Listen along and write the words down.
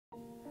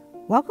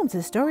Welcome to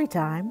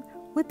Storytime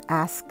with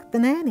Ask the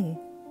Nanny.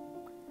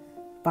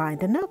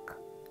 Find a nook.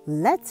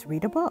 Let's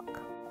read a book.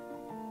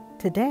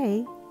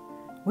 Today,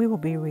 we will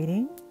be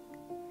reading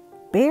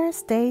Bear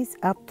Stays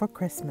Up for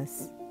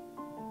Christmas,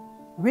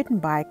 written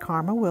by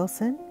Karma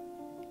Wilson,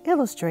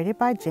 illustrated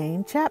by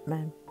Jane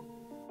Chapman.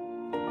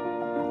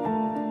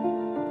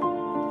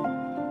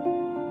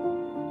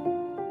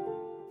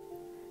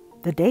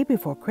 The day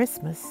before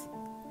Christmas,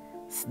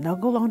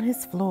 snuggled on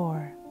his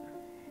floor,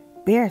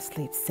 Bear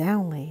sleeps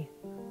soundly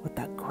with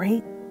a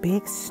great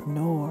big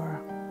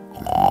snore.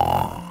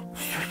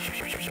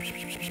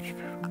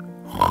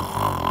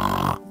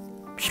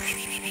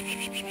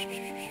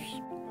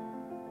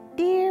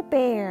 Dear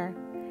Bear,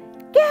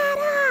 get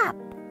up!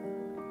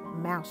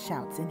 Mouse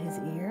shouts in his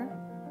ear.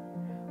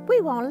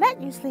 We won't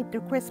let you sleep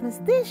through Christmas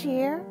this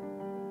year.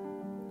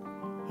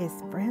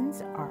 His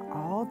friends are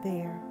all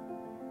there,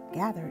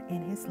 gathered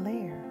in his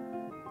lair,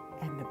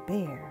 and the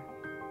bear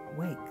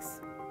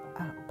wakes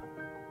up.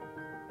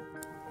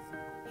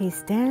 He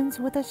stands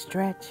with a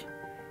stretch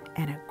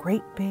and a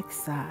great big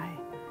sigh.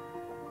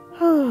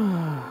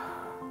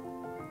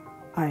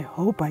 I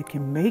hope I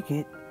can make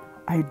it.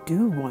 I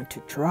do want to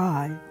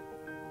try.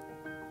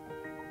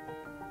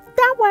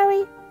 Don't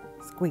worry,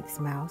 squeaks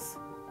Mouse.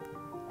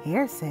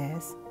 Hare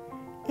says,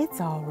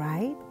 it's all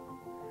right.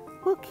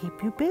 We'll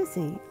keep you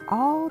busy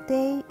all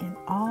day and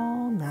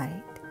all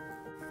night.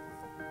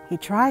 He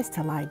tries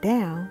to lie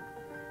down,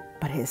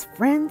 but his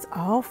friends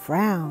all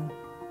frown.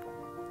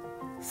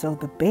 So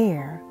the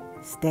bear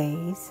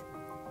stays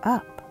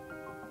up.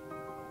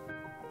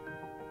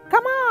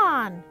 Come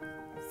on,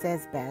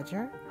 says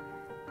Badger.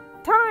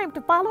 Time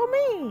to follow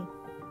me.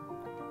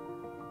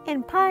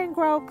 In Pine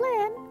Grove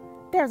Glen,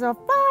 there's a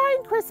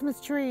fine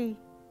Christmas tree.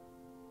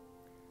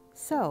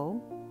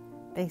 So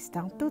they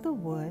stomp through the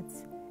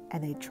woods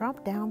and they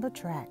tromp down the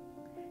track.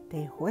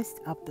 They hoist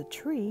up the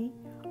tree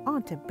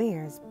onto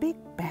Bear's big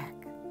back.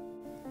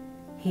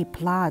 He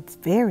plods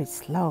very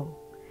slow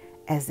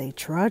as they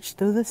trudge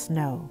through the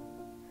snow,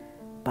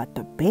 but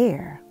the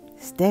bear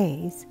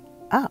stays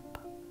up.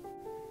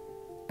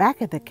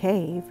 Back at the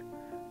cave,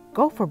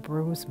 Gopher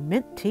brews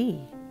mint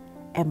tea,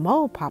 and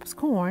Mole pops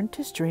corn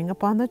to string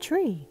up on the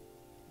tree.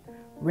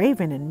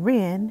 Raven and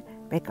Wren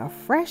make a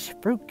fresh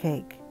fruit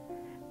cake.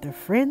 The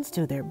friends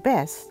do their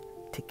best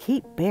to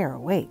keep Bear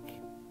awake.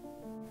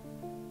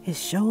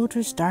 His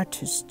shoulders start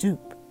to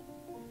stoop,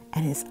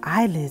 and his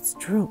eyelids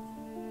droop,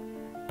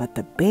 but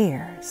the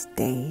bear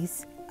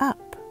stays up.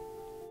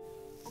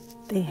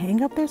 They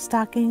hang up their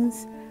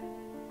stockings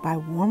by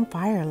warm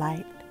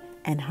firelight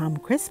and hum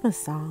Christmas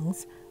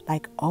songs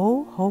like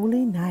 "Oh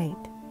Holy Night."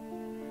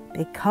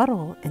 They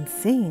cuddle and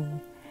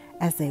sing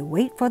as they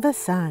wait for the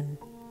sun.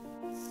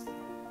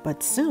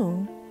 But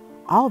soon,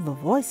 all the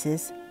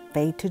voices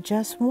fade to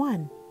just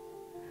one.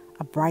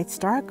 A bright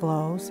star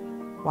glows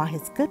while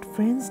his good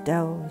friends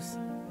doze,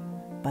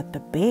 but the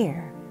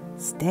bear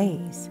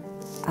stays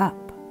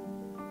up.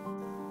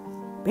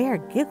 Bear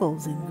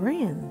giggles and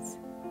grins.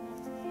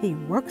 He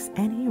works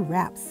and he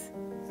raps.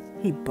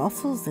 He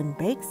bustles and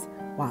bakes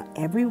while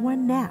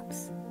everyone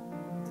naps.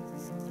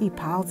 He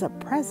piles up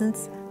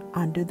presents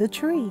under the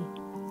tree.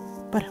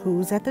 But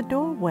who's at the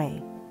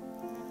doorway?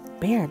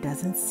 Bear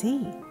doesn't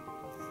see.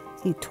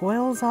 He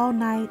toils all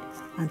night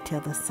until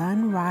the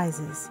sun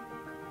rises,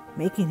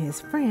 making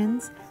his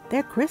friends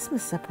their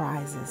Christmas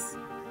surprises.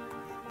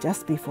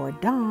 Just before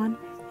dawn,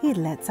 he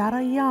lets out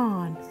a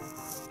yawn.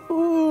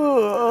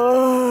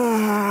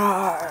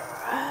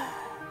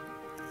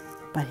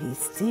 But he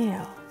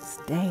still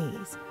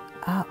stays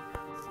up.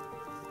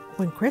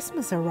 When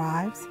Christmas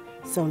arrives,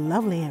 so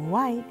lovely and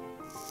white,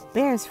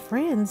 Bear's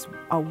friends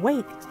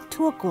awake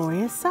to a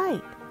glorious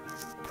sight.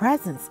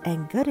 Presents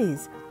and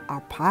goodies are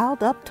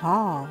piled up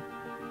tall.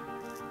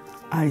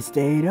 I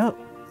stayed up,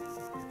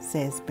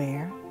 says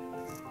Bear,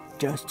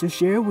 just to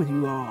share with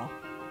you all.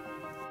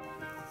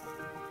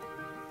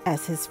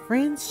 As his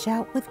friends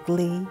shout with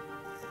glee,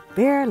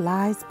 Bear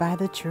lies by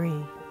the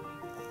tree,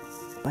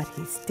 but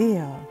he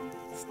still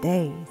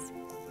stays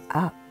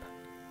up.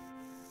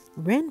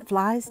 Wren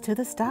flies to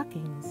the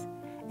stockings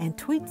and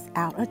tweets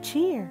out a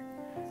cheer.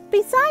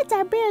 Besides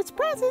our bear's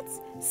presents,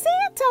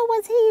 Santa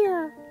was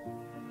here.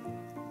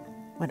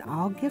 When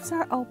all gifts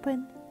are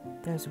open,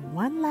 there's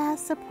one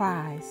last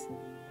surprise.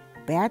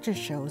 Badger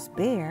shows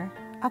Bear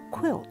a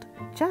quilt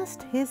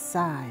just his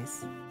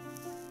size.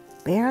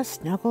 Bear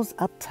snuggles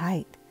up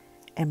tight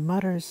and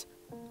mutters,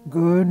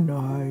 "Good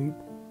night."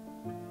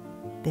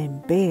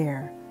 Then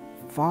Bear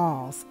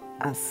falls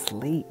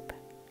asleep.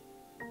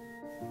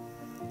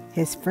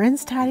 His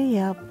friends tidy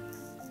up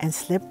and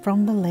slip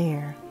from the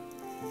lair.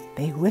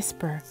 They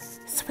whisper,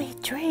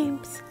 "Sweet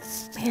dreams,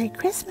 Merry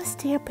Christmas,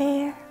 dear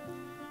Bear."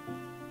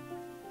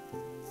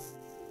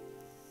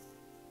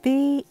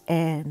 The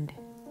end.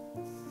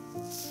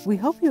 We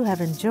hope you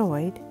have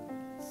enjoyed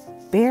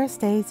Bear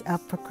Stays Up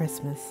for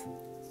Christmas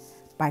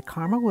by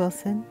Karma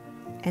Wilson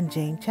and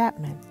Jane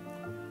Chapman.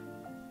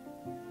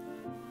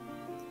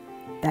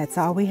 That's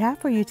all we have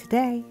for you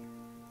today.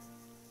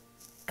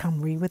 Come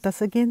read with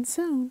us again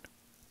soon.